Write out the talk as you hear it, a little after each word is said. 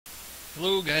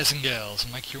Hello guys and gals,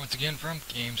 Mike here once again from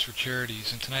Games for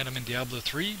Charities, and tonight I'm in Diablo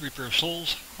 3, Reaper of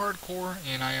Souls, Hardcore,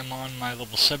 and I am on my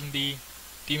level 70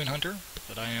 Demon Hunter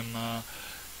that I am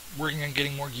working on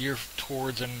getting more gear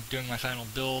towards and doing my final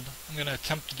build. I'm going to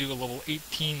attempt to do a level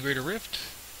 18 Greater Rift.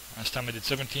 Last time I did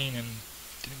 17 and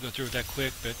didn't go through it that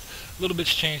quick, but a little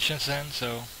bit's changed since then,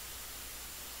 so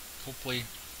hopefully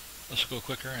this will go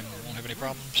quicker and won't have any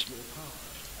problems.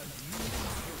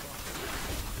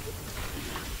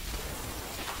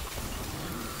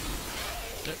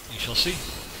 That you shall see.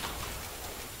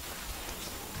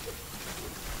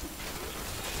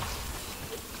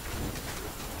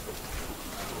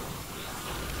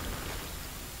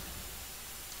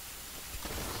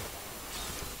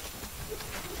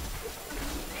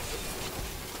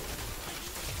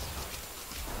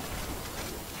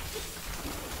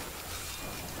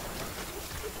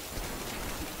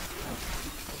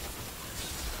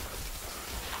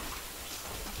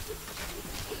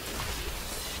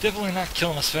 Definitely not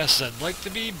killing as fast as I'd like to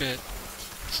be, but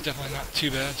it's definitely not too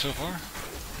bad so far.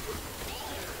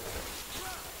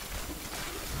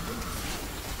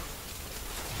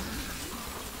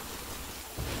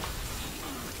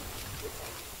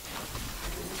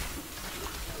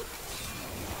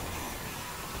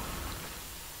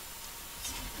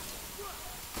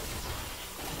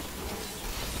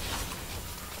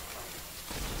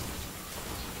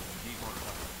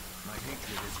 My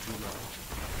hatred is too low.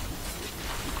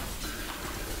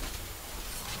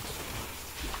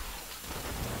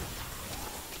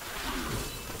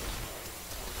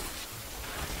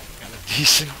 Got a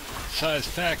decent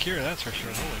sized pack here, that's for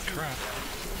sure. Holy crap.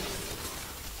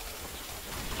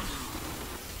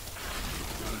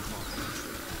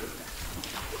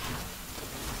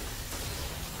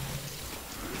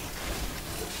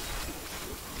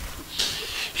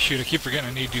 Shoot, I keep forgetting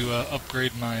I need to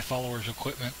upgrade my followers'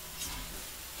 equipment.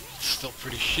 It's still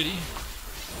pretty shitty.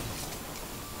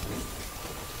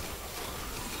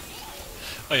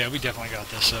 Oh yeah, we definitely got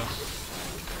this, so.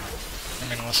 I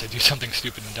mean, unless I do something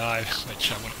stupid and die,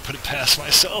 which I wouldn't put it past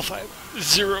myself. I have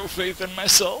zero faith in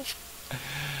myself.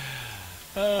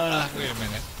 Wait a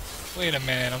minute. Wait a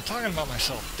minute, I'm talking about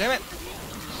myself. Damn it!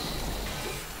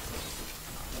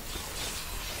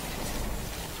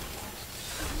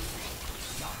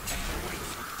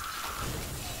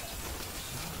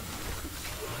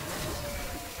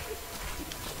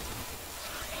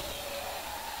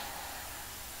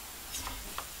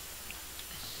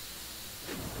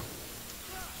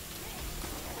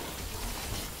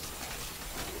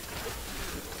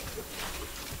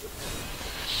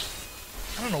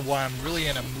 I don't know why I'm really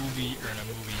in a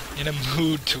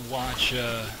mood to watch,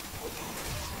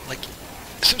 like,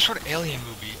 some sort of alien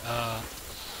movie.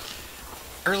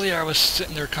 Earlier I was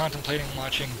sitting there contemplating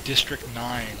watching District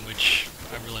 9, which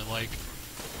I really like.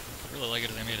 I really like it,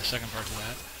 and they made a second part to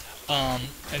that.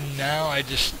 And now I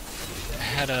just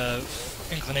had a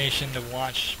inclination to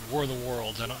watch War of the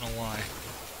Worlds. I don't know why.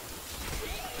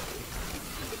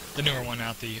 The newer one,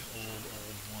 not the old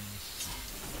one.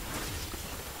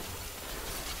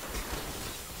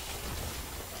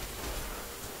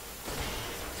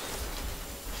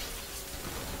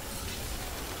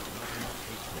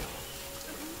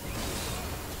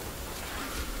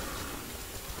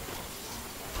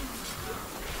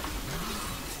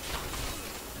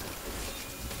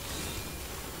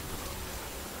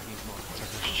 It's our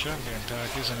first shotgun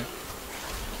attack, isn't it?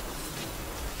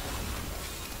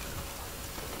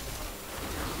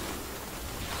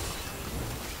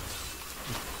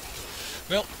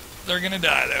 Well, they're gonna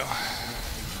die though.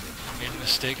 I made a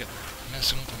mistake of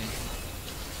messing with me.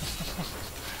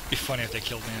 Be funny if they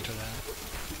killed me after that.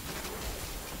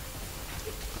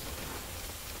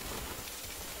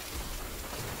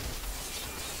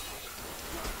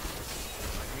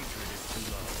 My hatred is too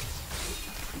low.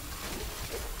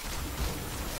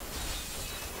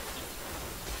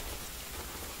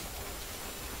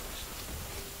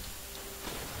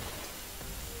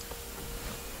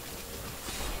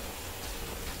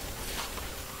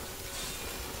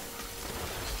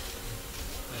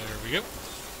 There we go.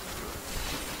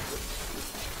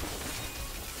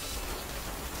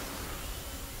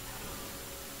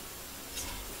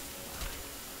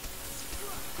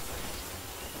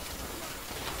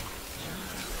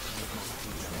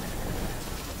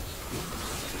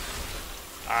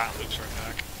 Ah, loops right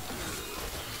back.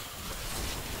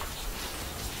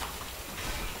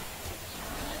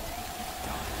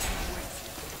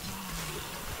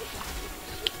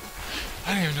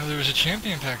 I didn't even know there was a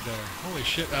champion pack there. Holy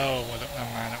shit. Oh, well,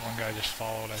 never mind. That one guy just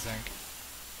followed, I think.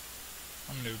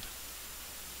 I'm a noob.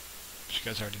 But you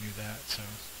guys already knew that, so.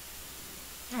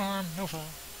 No harm, no foul.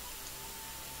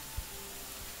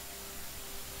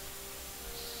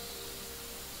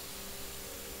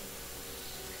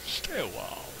 Stay a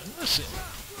while and listen.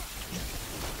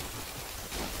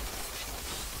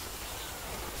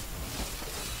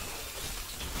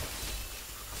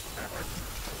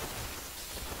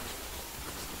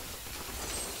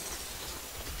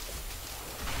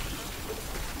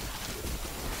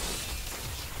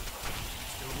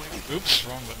 Oops,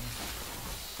 wrong button.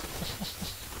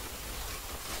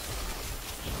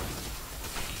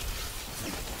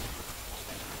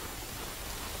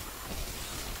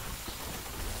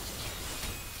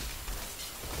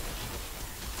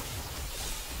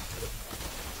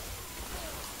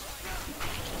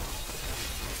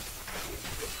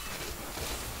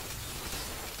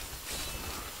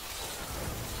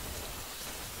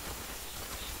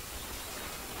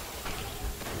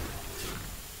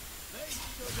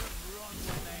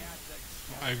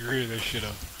 I agree, they should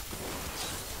have.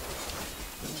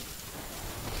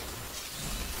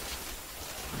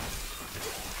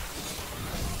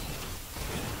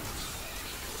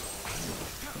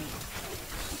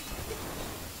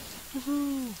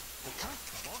 Woohoo!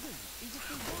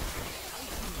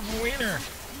 I'm a winner!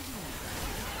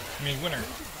 I mean winner.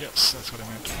 Yes, that's what I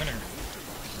meant. Winner.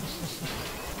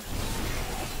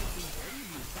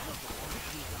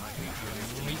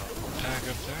 Elite tag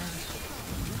up there.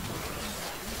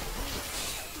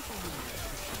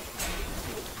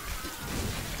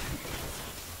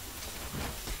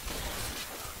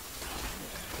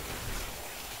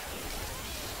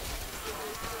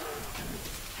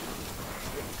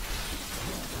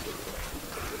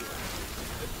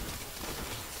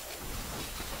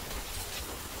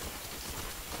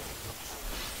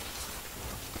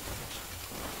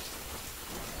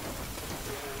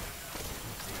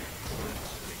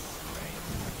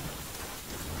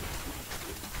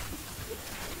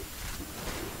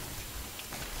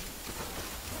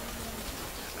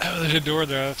 Oh, there's a door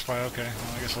there, that's why, okay.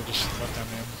 Well, I guess I'll just let them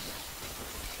in.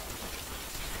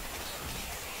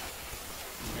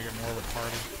 Make it more of a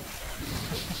party.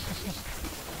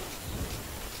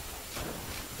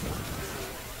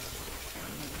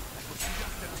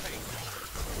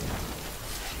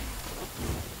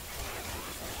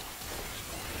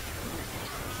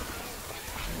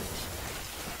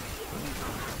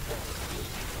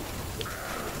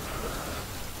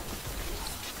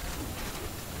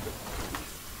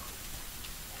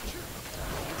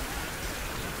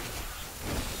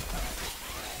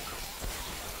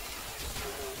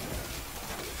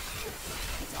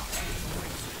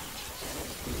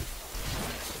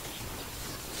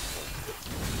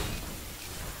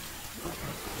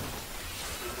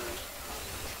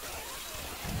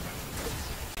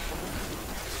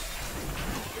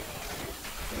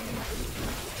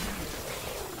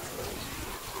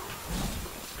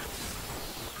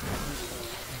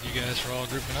 You guys for all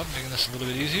grouping up, making this a little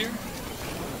bit easier.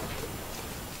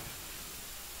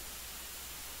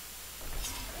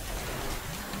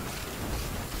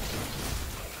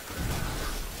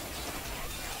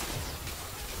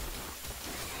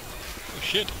 Oh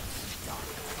shit.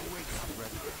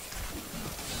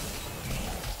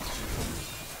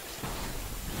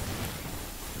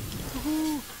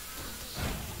 Woohoo!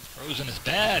 Frozen is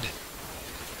bad.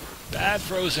 Bad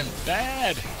Frozen,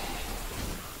 bad.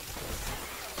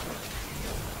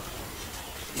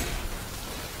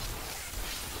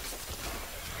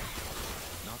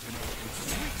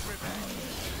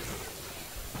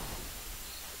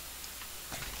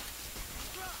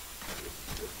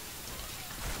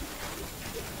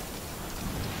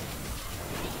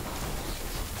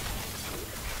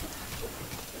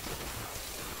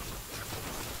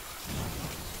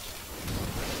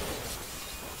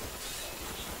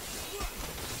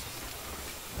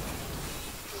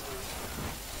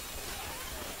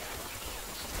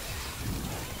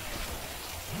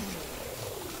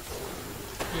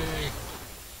 Yay.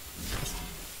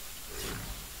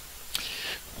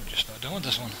 I'm just about done with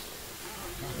this one.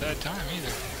 Not a bad time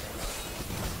either.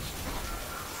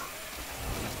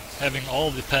 Having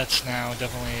all the pets now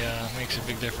definitely makes a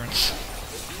big difference.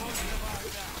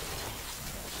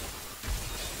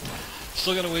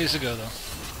 Still got a ways to go though.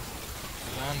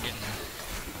 I'm getting there.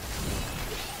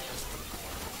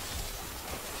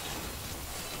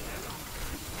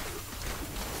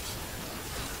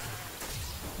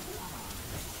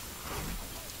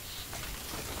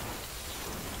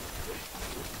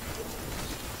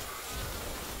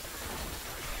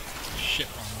 Shit,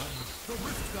 wrong button. The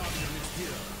Rift Guardian is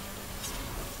here.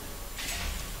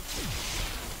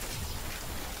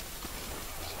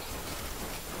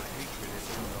 My hatred is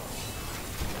too low.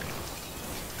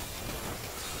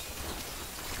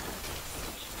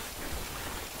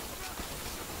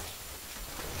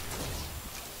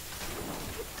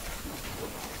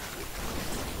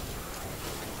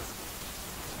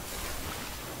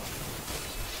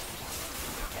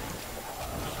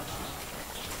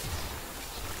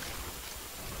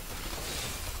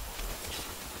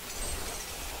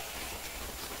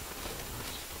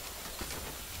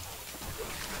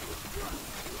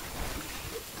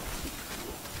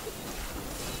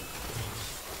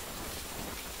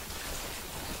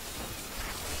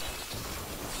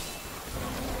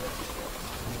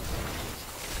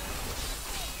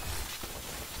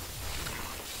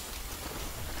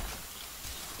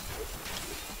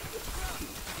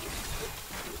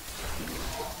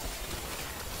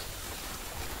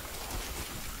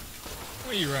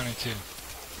 Where are you running to?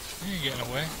 You ain't getting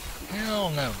away.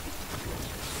 Hell no.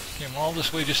 Came all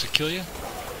this way just to kill you?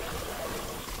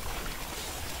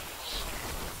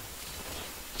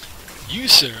 You,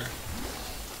 sir.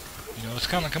 You know what's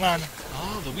coming. Come on.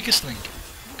 Oh, the weakest link.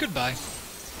 Goodbye.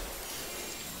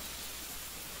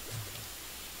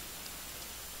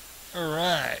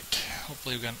 Alright.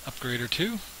 Hopefully we got an upgrade or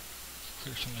two.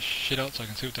 Clear some of this shit out so I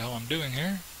can see what the hell I'm doing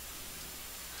here.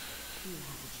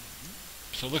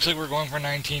 So it looks like we're going for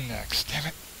 19 next. Damn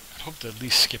it. I'd hope to at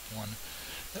least skip one.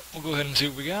 We'll go ahead and see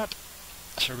what we got.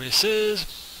 Survey says...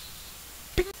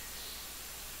 Bing.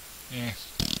 Yeah.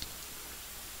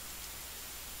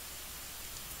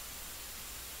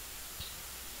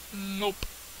 Nope.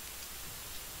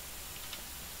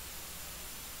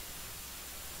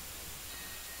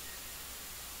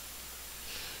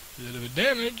 A little bit of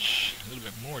damage. A little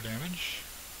bit more damage.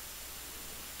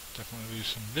 Definitely lose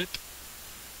some bit.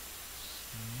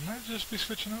 Might just be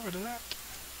switching over to that.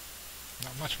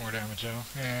 Not much more damage though.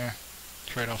 Yeah.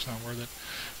 Trade-off's not worth it.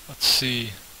 Let's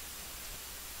see.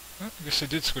 Oh, I guess I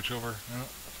did switch over. No,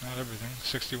 not everything.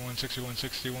 61, 61,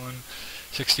 61,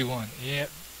 61. Yeah.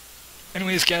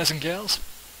 Anyways, guys and gals,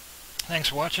 thanks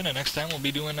for watching, and next time we'll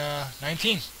be doing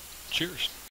 19. Cheers.